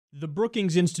The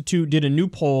Brookings Institute did a new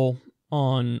poll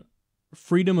on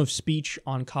freedom of speech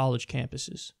on college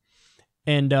campuses.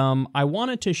 And I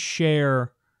wanted to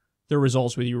share the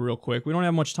results with you real quick. We don't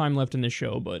have much time left in this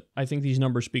show, but I think these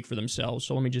numbers speak for themselves,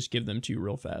 so let me just give them to you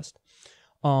real fast.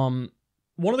 One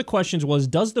of the questions was,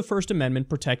 does the First Amendment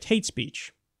protect hate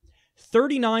speech?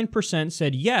 39%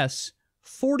 said yes,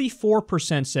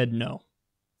 44% said no.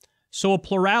 So a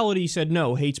plurality said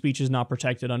no, hate speech is not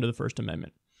protected under the First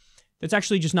Amendment. That's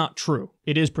actually just not true.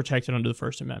 It is protected under the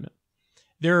First Amendment.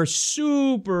 There are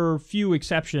super few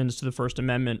exceptions to the First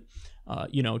Amendment.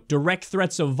 Direct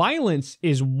threats of violence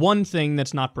is one thing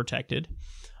that's not protected.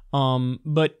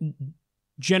 But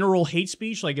general hate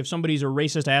speech, like if somebody's a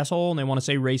racist asshole and they want to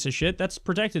say racist shit, that's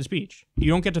protected speech.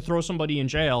 You don't get to throw somebody in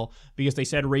jail because they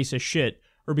said racist shit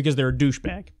or because they're a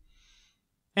douchebag.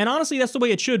 And honestly, that's the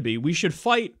way it should be. We should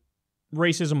fight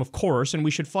racism, of course, and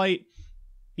we should fight,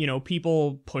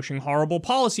 people pushing horrible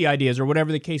policy ideas or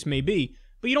whatever the case may be.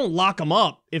 But you don't lock them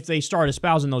up if they start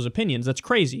espousing those opinions. That's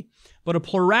crazy. But a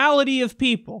plurality of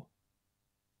people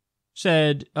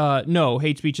said, no,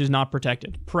 hate speech is not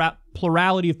protected.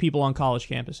 Plurality of people on college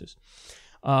campuses.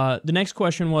 The next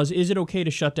question was, is it okay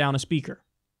to shut down a speaker?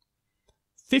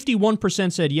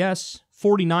 51% said yes,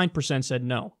 49% said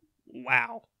no.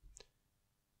 Wow.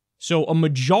 So a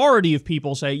majority of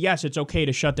people say, yes, it's okay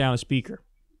to shut down a speaker.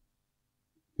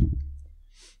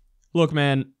 Look,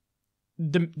 man,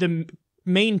 the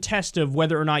main test of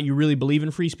whether or not you really believe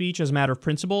in free speech as a matter of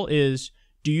principle is,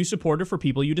 do you support it for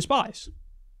people you despise?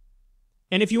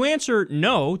 And if you answer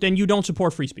no, then you don't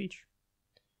support free speech.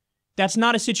 That's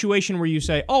not a situation where you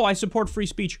say, oh, I support free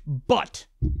speech, but.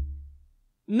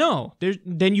 No,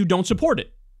 then you don't support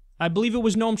it. I believe it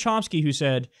was Noam Chomsky who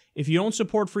said, if you don't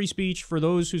support free speech for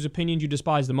those whose opinions you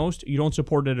despise the most, you don't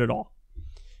support it at all.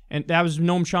 And that was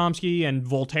Noam Chomsky, and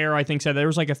Voltaire, I think, said that. There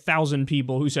was like 1,000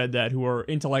 people who said that, who are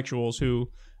intellectuals who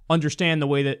understand the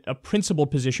way that a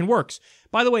principled position works.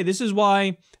 By the way, this is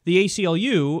why the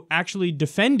ACLU actually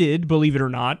defended, believe it or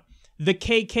not, the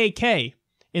KKK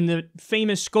in the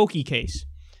famous Skokie case.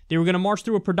 They were going to march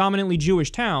through a predominantly Jewish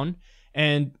town,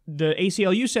 and the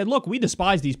ACLU said, look, we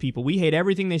despise these people. We hate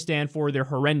everything they stand for. They're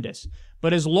horrendous.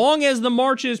 But as long as the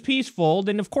march is peaceful,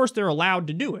 then of course they're allowed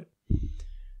to do it.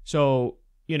 So,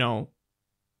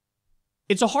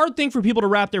 it's a hard thing for people to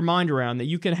wrap their mind around, that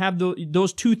you can have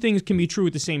those two things can be true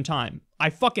at the same time. I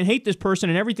fucking hate this person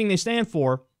and everything they stand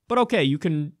for, but okay, you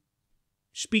can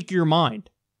speak your mind.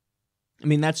 I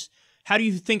mean, how do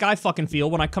you think I fucking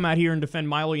feel when I come out here and defend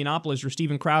Milo Yiannopoulos or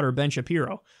Steven Crowder or Ben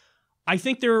Shapiro? I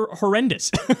think they're horrendous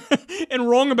and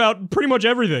wrong about pretty much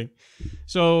everything.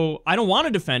 So I don't want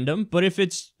to defend them, but if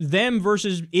it's them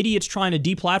versus idiots trying to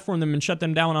deplatform them and shut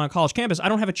them down on a college campus, I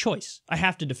don't have a choice. I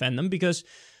have to defend them, because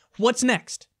what's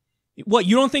next? What,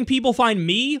 you don't think people find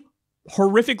me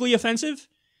horrifically offensive?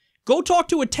 Go talk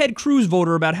to a Ted Cruz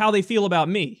voter about how they feel about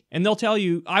me, and they'll tell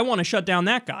you, I want to shut down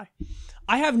that guy.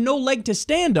 I have no leg to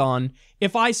stand on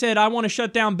if I said I want to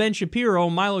shut down Ben Shapiro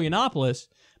and Milo Yiannopoulos,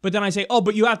 but then I say, oh,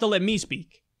 but you have to let me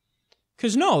speak.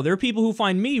 Because no, there are people who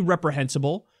find me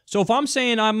reprehensible. So if I'm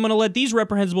saying I'm going to let these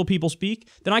reprehensible people speak,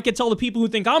 then I can tell the people who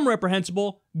think I'm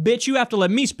reprehensible, bitch, you have to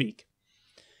let me speak.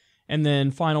 And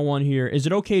then final one here, is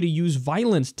it okay to use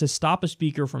violence to stop a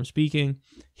speaker from speaking?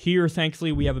 Here,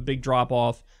 thankfully, we have a big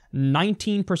drop-off.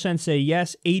 19% say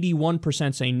yes,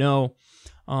 81% say no.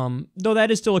 Though that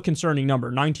is still a concerning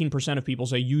number. 19% of people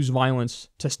say use violence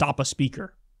to stop a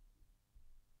speaker.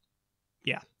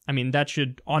 Yeah, I mean, that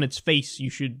should, on its face, you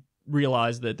should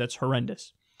realize that that's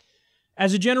horrendous.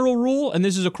 As a general rule, and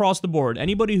this is across the board,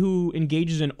 anybody who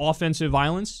engages in offensive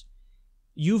violence,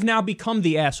 you've now become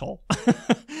the asshole.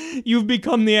 You've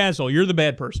become the asshole. You're the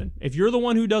bad person. If you're the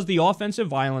one who does the offensive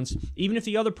violence, even if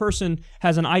the other person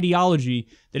has an ideology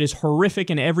that is horrific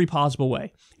in every possible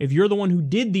way, if you're the one who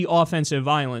did the offensive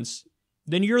violence,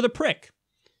 then you're the prick.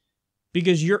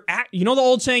 Because you know the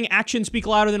old saying, actions speak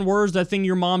louder than words, that thing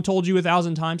your mom told you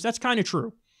 1,000 times? That's kind of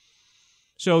true.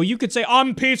 So you could say,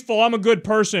 I'm peaceful, I'm a good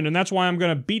person, and that's why I'm going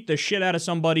to beat the shit out of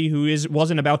somebody who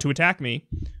wasn't about to attack me.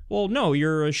 Well, no,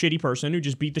 you're a shitty person who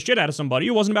just beat the shit out of somebody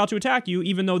who wasn't about to attack you,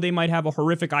 even though they might have a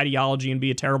horrific ideology and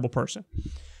be a terrible person.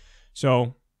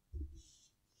 So,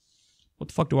 what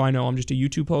the fuck do I know? I'm just a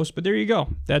YouTube host, but there you go.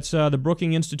 That's the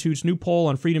Brookings Institute's new poll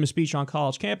on freedom of speech on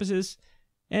college campuses,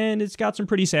 and it's got some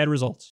pretty sad results.